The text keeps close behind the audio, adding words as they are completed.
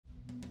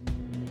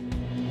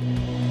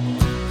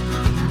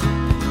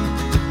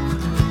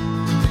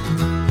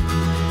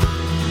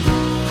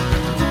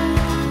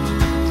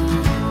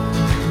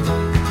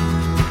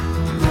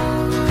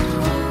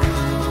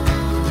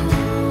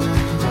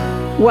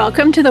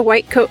Welcome to the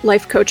White Coat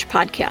Life Coach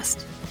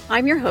podcast.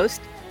 I'm your host,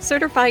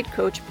 Certified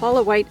Coach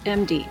Paula White,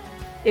 MD.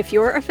 If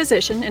you're a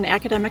physician in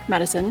academic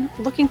medicine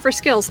looking for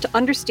skills to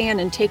understand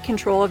and take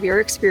control of your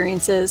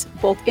experiences,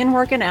 both in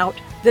work and out,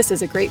 this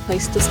is a great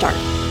place to start.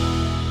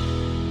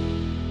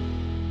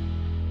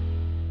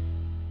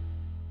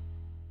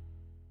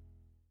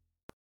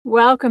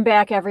 Welcome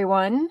back,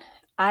 everyone.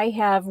 I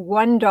have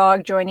one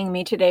dog joining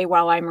me today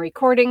while I'm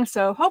recording,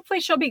 so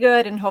hopefully she'll be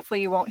good and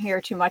hopefully you won't hear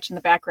too much in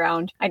the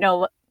background. I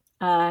know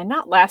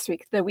not last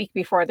week, the week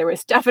before, there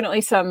was definitely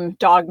some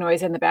dog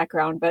noise in the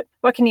background, but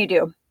what can you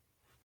do?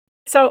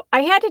 So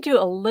I had to do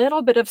a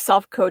little bit of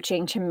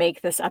self-coaching to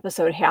make this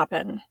episode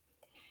happen.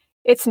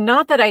 It's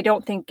not that I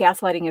don't think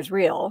gaslighting is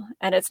real,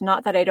 and it's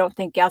not that I don't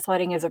think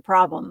gaslighting is a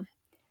problem.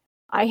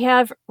 I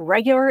have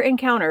regular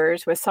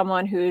encounters with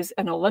someone who's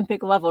an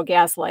Olympic level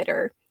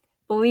gaslighter.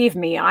 Believe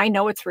me, I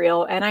know it's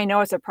real and I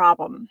know it's a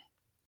problem.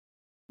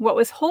 What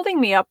was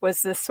holding me up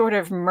was this sort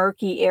of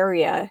murky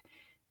area.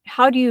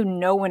 How do you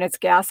know when it's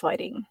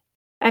gaslighting?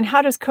 And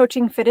how does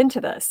coaching fit into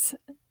this?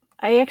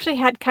 I actually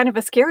had kind of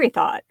a scary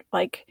thought,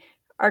 like,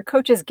 are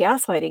coaches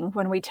gaslighting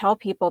when we tell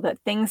people that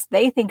things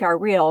they think are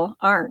real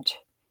aren't?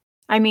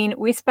 I mean,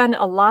 we spend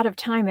a lot of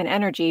time and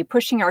energy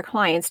pushing our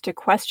clients to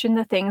question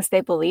the things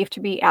they believe to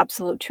be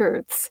absolute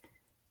truths.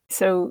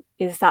 So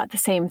is that the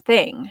same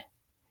thing?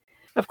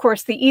 Of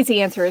course, the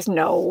easy answer is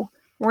no,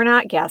 we're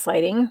not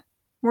gaslighting.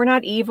 We're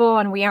not evil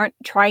and we aren't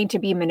trying to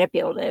be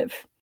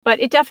manipulative. But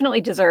it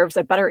definitely deserves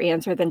a better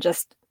answer than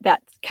just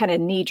that kind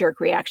of knee-jerk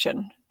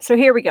reaction. So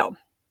here we go.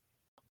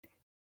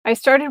 I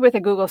started with a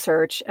Google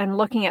search and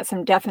looking at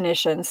some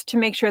definitions to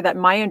make sure that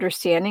my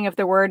understanding of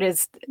the word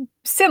is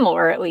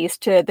similar, at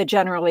least, to the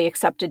generally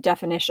accepted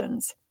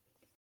definitions.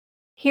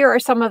 Here are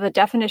some of the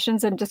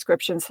definitions and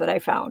descriptions that I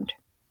found.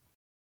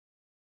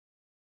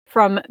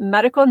 From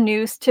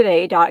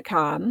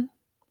medicalnewstoday.com,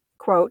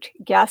 quote,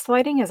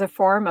 gaslighting is a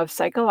form of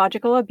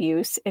psychological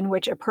abuse in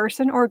which a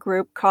person or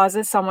group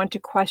causes someone to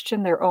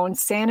question their own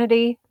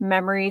sanity,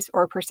 memories,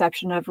 or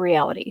perception of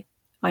reality,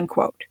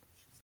 unquote.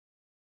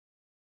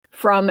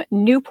 From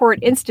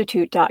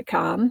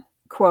newportinstitute.com,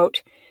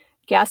 quote,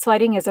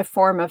 gaslighting is a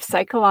form of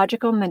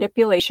psychological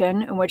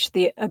manipulation in which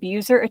the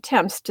abuser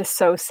attempts to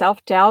sow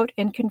self-doubt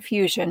and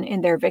confusion in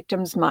their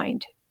victim's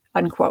mind,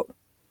 unquote.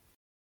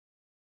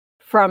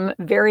 From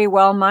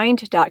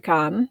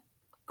verywellmind.com,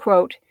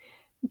 quote,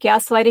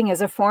 gaslighting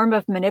is a form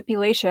of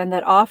manipulation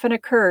that often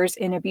occurs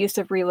in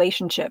abusive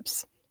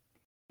relationships.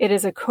 It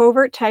is a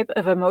covert type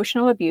of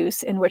emotional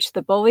abuse in which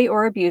the bully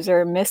or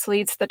abuser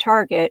misleads the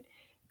target,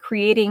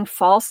 creating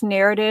false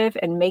narrative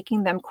and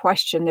making them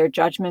question their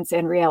judgments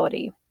and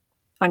reality,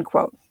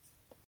 unquote.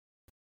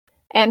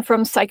 And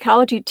from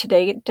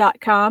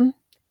psychologytoday.com,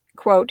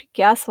 quote,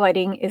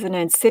 gaslighting is an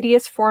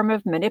insidious form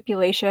of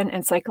manipulation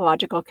and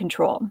psychological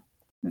control.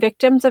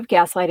 Victims of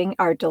gaslighting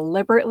are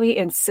deliberately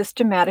and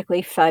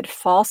systematically fed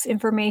false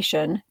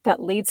information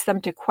that leads them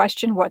to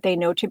question what they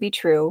know to be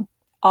true,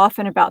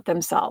 often about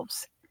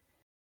themselves.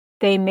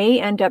 They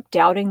may end up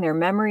doubting their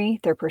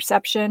memory, their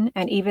perception,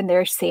 and even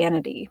their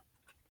sanity.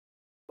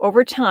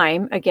 Over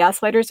time, a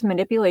gaslighter's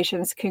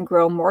manipulations can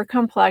grow more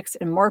complex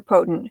and more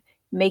potent,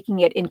 making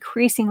it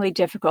increasingly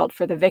difficult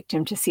for the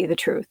victim to see the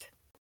truth,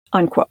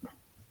 unquote.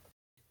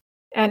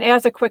 And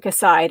as a quick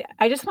aside,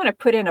 I just want to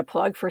put in a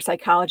plug for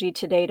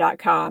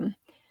psychologytoday.com.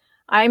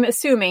 I'm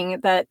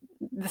assuming that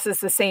this is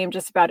the same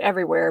just about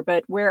everywhere,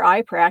 but where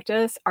I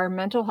practice, our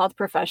mental health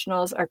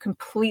professionals are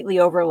completely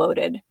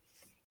overloaded.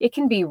 It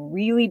can be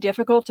really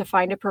difficult to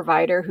find a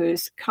provider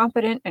who's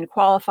competent and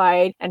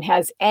qualified and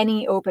has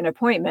any open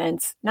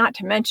appointments, not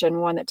to mention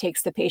one that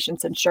takes the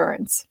patient's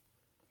insurance.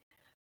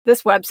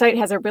 This website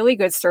has a really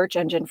good search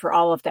engine for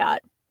all of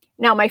that.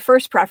 Now, my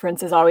first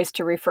preference is always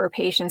to refer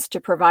patients to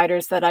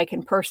providers that I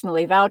can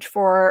personally vouch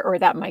for or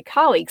that my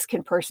colleagues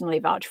can personally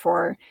vouch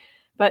for.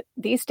 But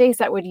these days,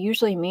 that would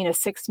usually mean a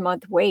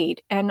 6-month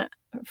wait. And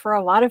for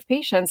a lot of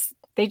patients,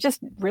 they just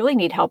really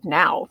need help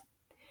now.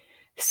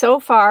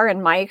 So far,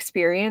 in my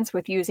experience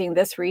with using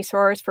this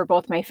resource for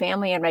both my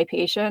family and my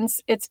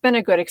patients, it's been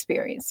a good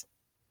experience.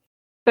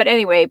 But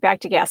anyway,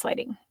 back to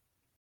gaslighting.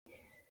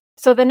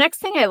 So the next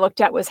thing I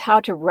looked at was how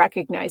to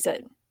recognize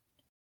it.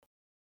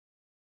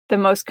 The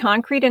most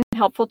concrete and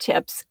helpful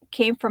tips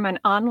came from an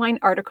online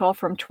article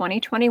from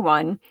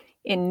 2021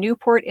 in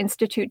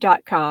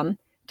newportinstitute.com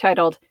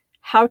titled,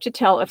 How to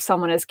Tell If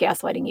Someone is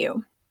Gaslighting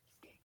You.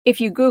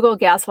 If you Google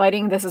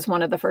gaslighting, this is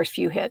one of the first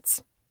few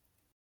hits.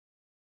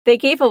 They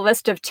gave a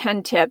list of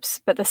 10 tips,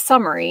 but the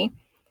summary,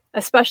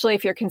 especially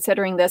if you're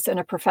considering this in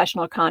a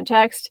professional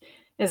context,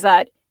 is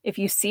that if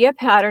you see a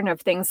pattern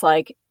of things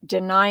like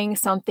denying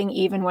something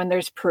even when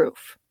there's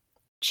proof,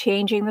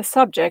 changing the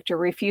subject or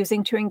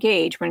refusing to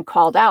engage when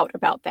called out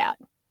about that,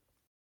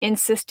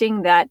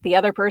 insisting that the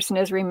other person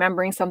is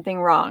remembering something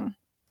wrong,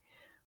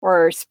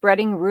 or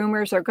spreading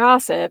rumors or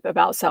gossip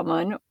about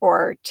someone,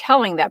 or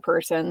telling that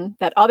person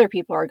that other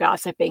people are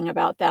gossiping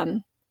about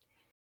them.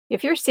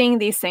 If you're seeing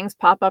these things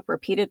pop up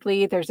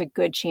repeatedly, there's a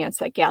good chance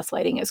that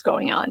gaslighting is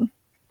going on.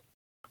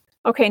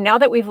 Okay, now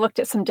that we've looked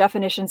at some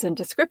definitions and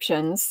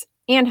descriptions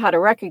and how to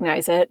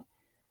recognize it,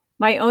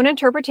 my own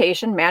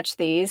interpretation matched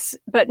these,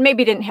 but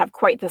maybe didn't have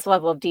quite this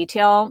level of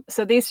detail,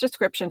 so these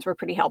descriptions were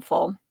pretty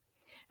helpful.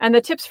 And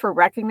the tips for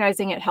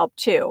recognizing it helped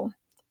too.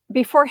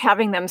 Before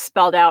having them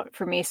spelled out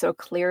for me so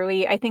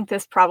clearly, I think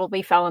this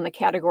probably fell in the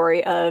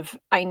category of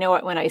I know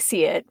it when I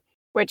see it,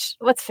 which,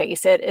 let's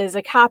face it, is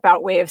a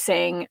cop-out way of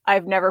saying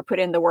I've never put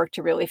in the work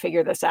to really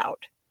figure this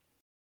out.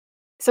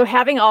 So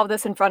having all of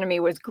this in front of me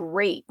was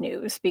great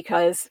news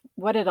because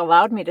what it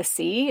allowed me to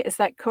see is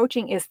that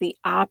coaching is the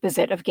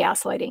opposite of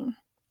gaslighting.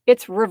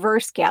 It's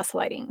reverse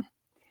gaslighting.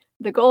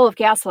 The goal of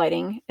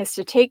gaslighting is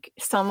to take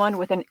someone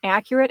with an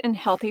accurate and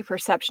healthy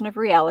perception of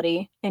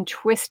reality and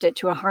twist it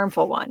to a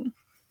harmful one.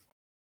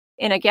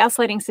 In a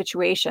gaslighting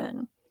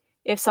situation,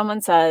 if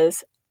someone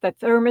says, the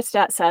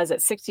thermostat says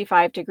it's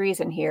 65 degrees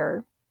in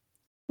here,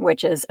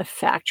 which is a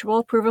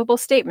factual, provable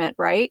statement,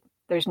 right?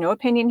 There's no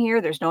opinion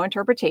here, there's no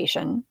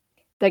interpretation.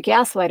 The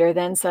gaslighter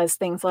then says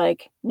things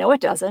like, no,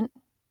 it doesn't.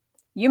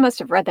 You must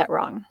have read that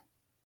wrong.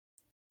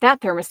 That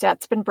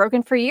thermostat's been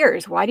broken for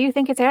years. Why do you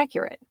think it's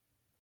accurate?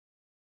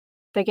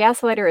 The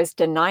gaslighter is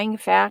denying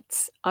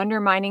facts,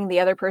 undermining the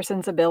other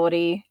person's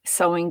ability,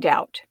 sowing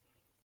doubt.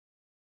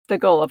 The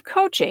goal of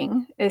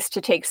coaching is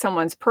to take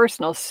someone's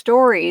personal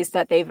stories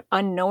that they've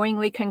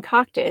unknowingly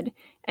concocted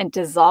and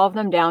dissolve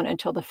them down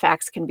until the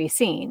facts can be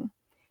seen.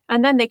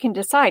 And then they can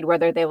decide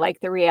whether they like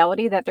the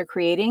reality that they're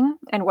creating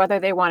and whether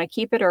they want to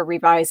keep it or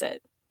revise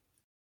it.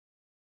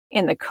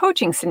 In the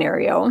coaching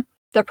scenario,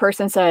 the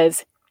person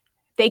says,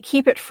 they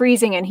keep it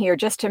freezing in here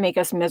just to make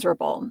us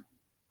miserable.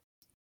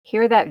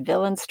 Hear that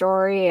villain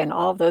story and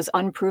all of those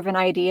unproven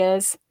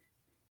ideas?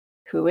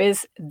 Who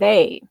is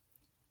they?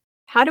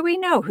 How do we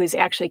know who's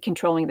actually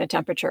controlling the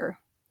temperature?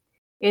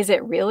 Is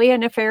it really a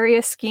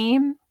nefarious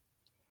scheme?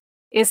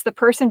 Is the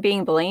person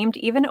being blamed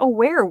even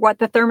aware what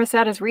the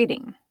thermostat is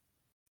reading?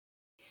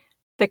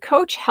 The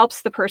coach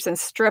helps the person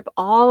strip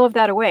all of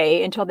that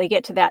away until they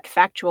get to that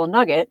factual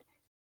nugget.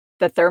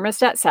 The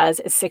thermostat says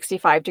it's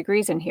 65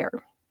 degrees in here.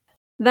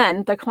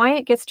 Then the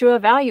client gets to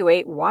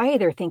evaluate why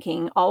they're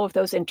thinking all of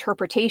those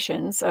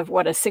interpretations of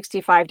what a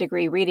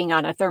 65-degree reading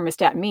on a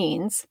thermostat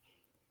means,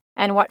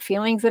 and what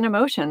feelings and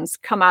emotions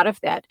come out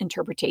of that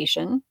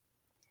interpretation,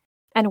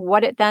 and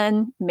what it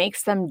then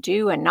makes them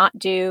do and not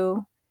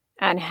do,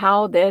 and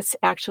how this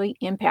actually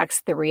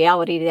impacts the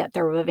reality that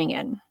they're living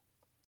in.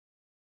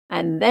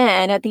 And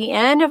then at the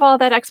end of all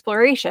that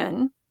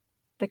exploration,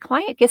 the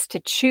client gets to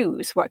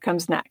choose what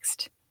comes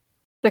next.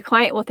 The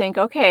client will think,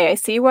 okay, I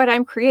see what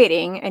I'm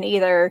creating, and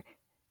either,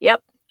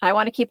 yep, I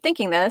want to keep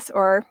thinking this,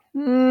 or,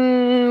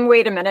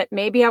 wait a minute,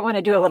 maybe I want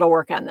to do a little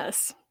work on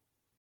this.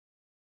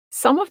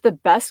 Some of the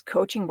best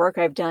coaching work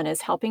I've done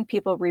is helping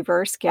people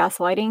reverse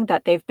gaslighting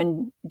that they've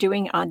been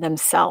doing on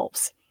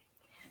themselves.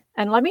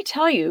 And let me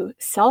tell you,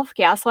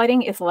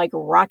 self-gaslighting is like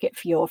rocket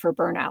fuel for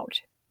burnout.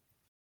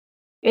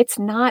 It's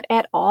not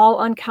at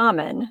all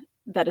uncommon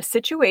that a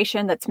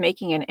situation that's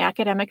making an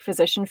academic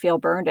physician feel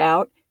burned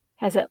out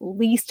has at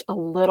least a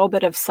little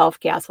bit of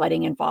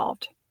self-gaslighting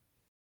involved.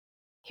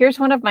 Here's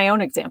one of my own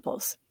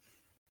examples.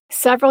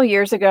 Several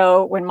years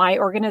ago, when my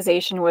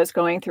organization was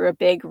going through a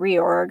big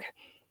reorg,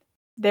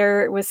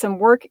 there was some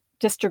work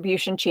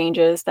distribution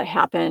changes that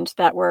happened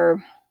that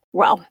were,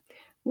 well,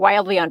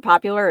 wildly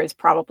unpopular is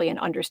probably an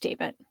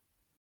understatement.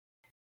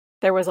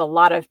 There was a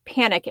lot of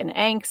panic and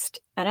angst,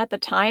 and at the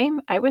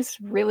time, I was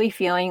really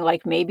feeling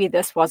like maybe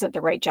this wasn't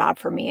the right job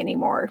for me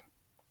anymore.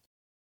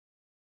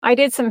 I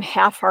did some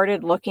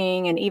half-hearted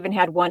looking and even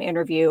had one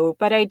interview,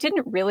 but I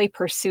didn't really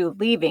pursue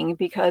leaving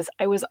because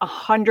I was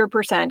 100%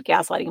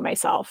 gaslighting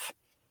myself.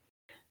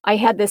 I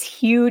had this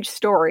huge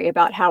story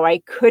about how I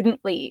couldn't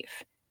leave.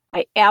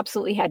 I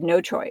absolutely had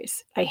no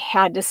choice. I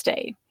had to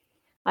stay.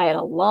 I had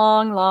a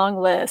long, long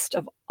list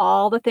of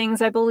all the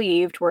things I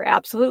believed were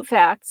absolute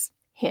facts.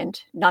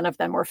 Hint, none of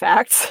them were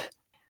facts.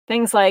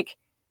 Things like,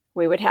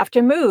 we would have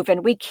to move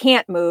and we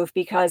can't move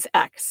because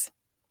X.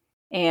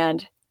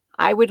 And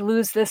I would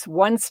lose this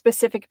one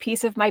specific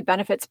piece of my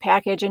benefits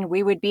package and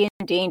we would be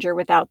in danger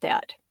without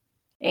that.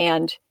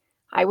 And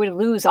I would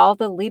lose all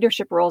the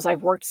leadership roles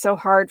I've worked so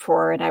hard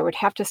for and I would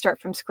have to start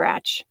from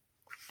scratch.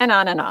 And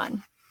on and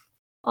on.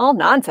 All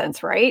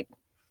nonsense, right?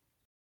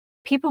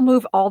 People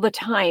move all the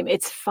time.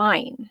 It's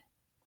fine.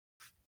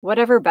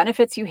 Whatever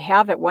benefits you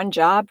have at one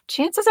job,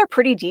 chances are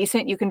pretty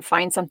decent you can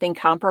find something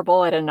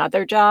comparable at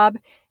another job.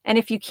 And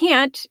if you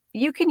can't,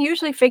 you can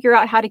usually figure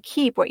out how to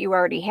keep what you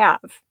already have.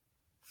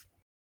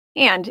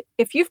 And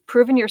if you've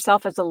proven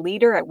yourself as a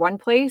leader at one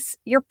place,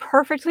 you're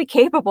perfectly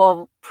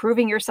capable of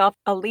proving yourself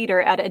a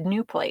leader at a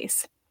new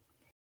place.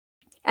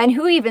 And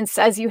who even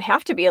says you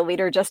have to be a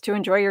leader just to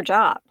enjoy your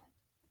job?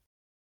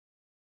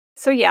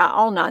 So yeah,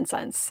 all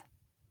nonsense.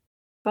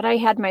 But I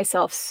had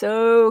myself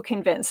so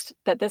convinced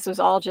that this was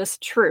all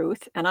just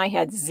truth, and I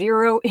had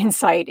zero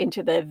insight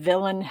into the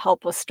villain,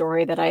 helpless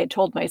story that I had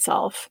told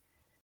myself.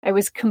 I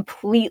was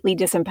completely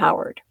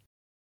disempowered.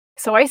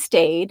 So I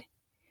stayed,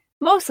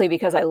 mostly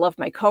because I loved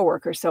my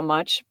coworkers so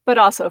much, but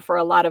also for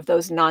a lot of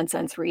those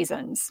nonsense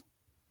reasons.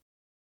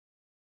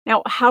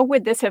 Now, how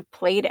would this have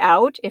played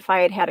out if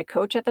I had had a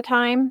coach at the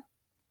time?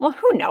 Well,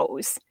 who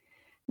knows?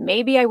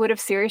 Maybe I would have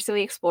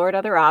seriously explored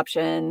other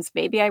options.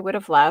 Maybe I would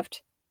have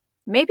left.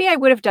 Maybe I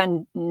would have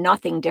done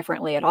nothing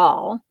differently at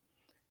all,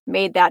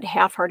 made that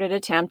half-hearted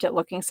attempt at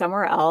looking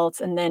somewhere else,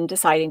 and then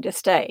deciding to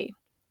stay.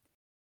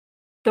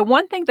 The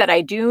one thing that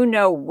I do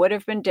know would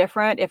have been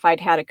different if I'd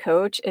had a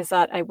coach is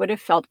that I would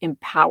have felt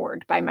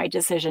empowered by my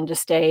decision to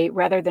stay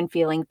rather than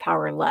feeling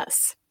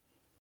powerless.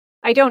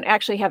 I don't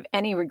actually have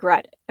any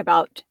regret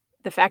about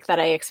the fact that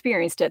I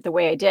experienced it the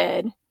way I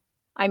did.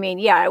 I mean,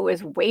 yeah, it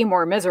was way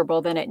more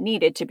miserable than it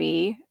needed to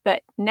be,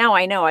 but now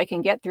I know I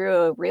can get through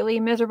a really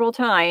miserable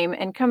time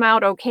and come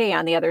out okay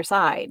on the other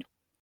side.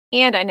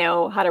 And I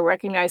know how to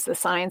recognize the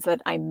signs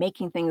that I'm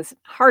making things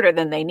harder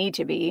than they need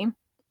to be.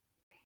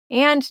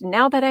 And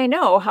now that I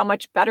know how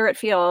much better it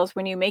feels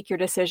when you make your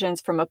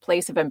decisions from a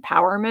place of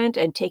empowerment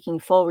and taking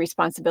full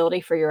responsibility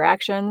for your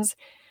actions,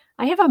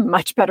 I have a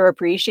much better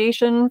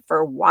appreciation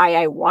for why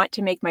I want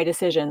to make my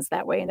decisions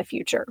that way in the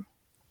future.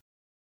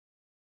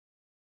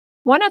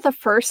 One of the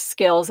first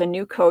skills a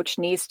new coach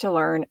needs to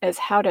learn is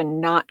how to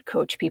not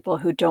coach people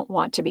who don't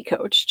want to be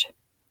coached.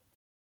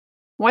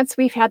 Once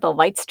we've had the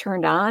lights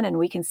turned on and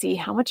we can see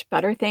how much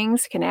better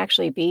things can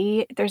actually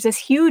be, there's this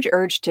huge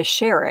urge to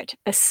share it,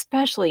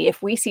 especially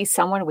if we see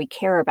someone we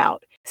care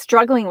about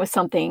struggling with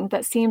something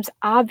that seems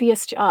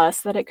obvious to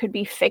us that it could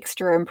be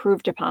fixed or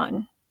improved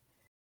upon.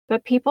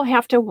 But people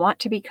have to want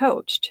to be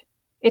coached.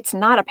 It's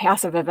not a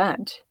passive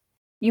event.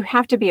 You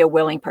have to be a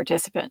willing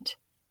participant.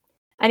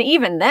 And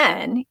even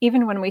then,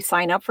 even when we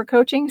sign up for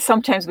coaching,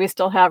 sometimes we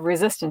still have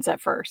resistance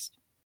at first.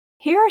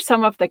 Here are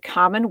some of the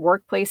common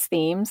workplace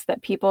themes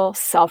that people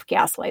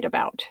self-gaslight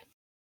about.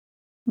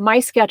 My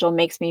schedule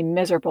makes me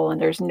miserable and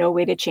there's no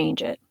way to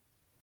change it.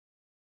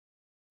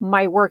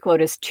 My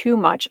workload is too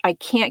much. I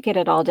can't get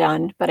it all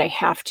done, but I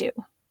have to.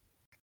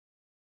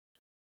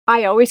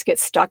 I always get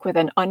stuck with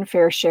an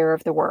unfair share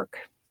of the work.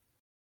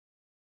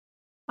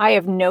 I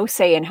have no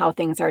say in how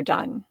things are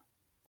done.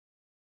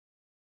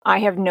 I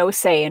have no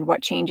say in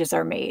what changes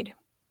are made.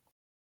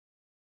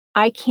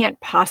 I can't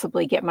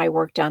possibly get my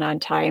work done on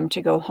time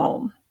to go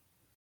home.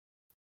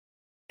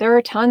 There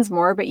are tons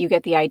more, but you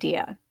get the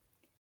idea.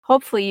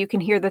 Hopefully you can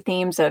hear the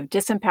themes of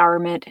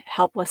disempowerment,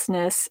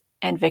 helplessness,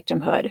 and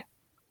victimhood.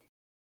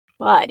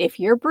 But if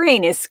your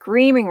brain is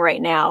screaming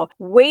right now,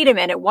 wait a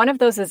minute, one of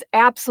those is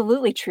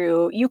absolutely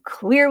true. You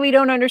clearly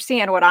don't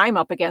understand what I'm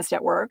up against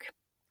at work.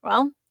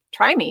 Well,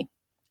 try me.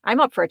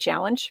 I'm up for a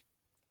challenge.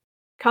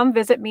 Come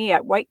visit me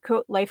at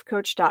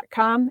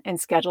whitecoatlifecoach.com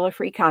and schedule a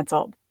free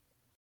consult.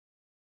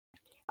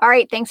 All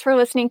right, thanks for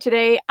listening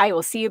today. I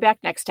will see you back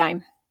next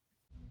time.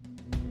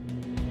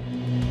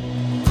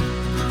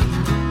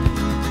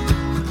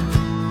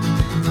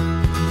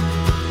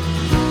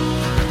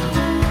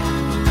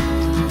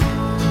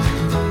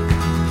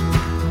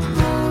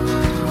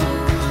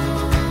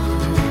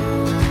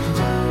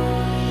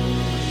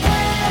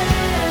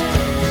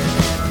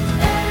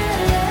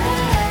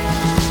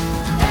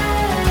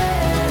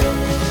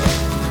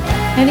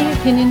 Any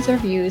opinions or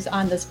views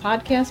on this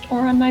podcast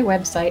or on my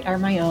website are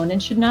my own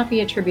and should not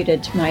be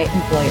attributed to my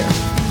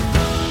employer.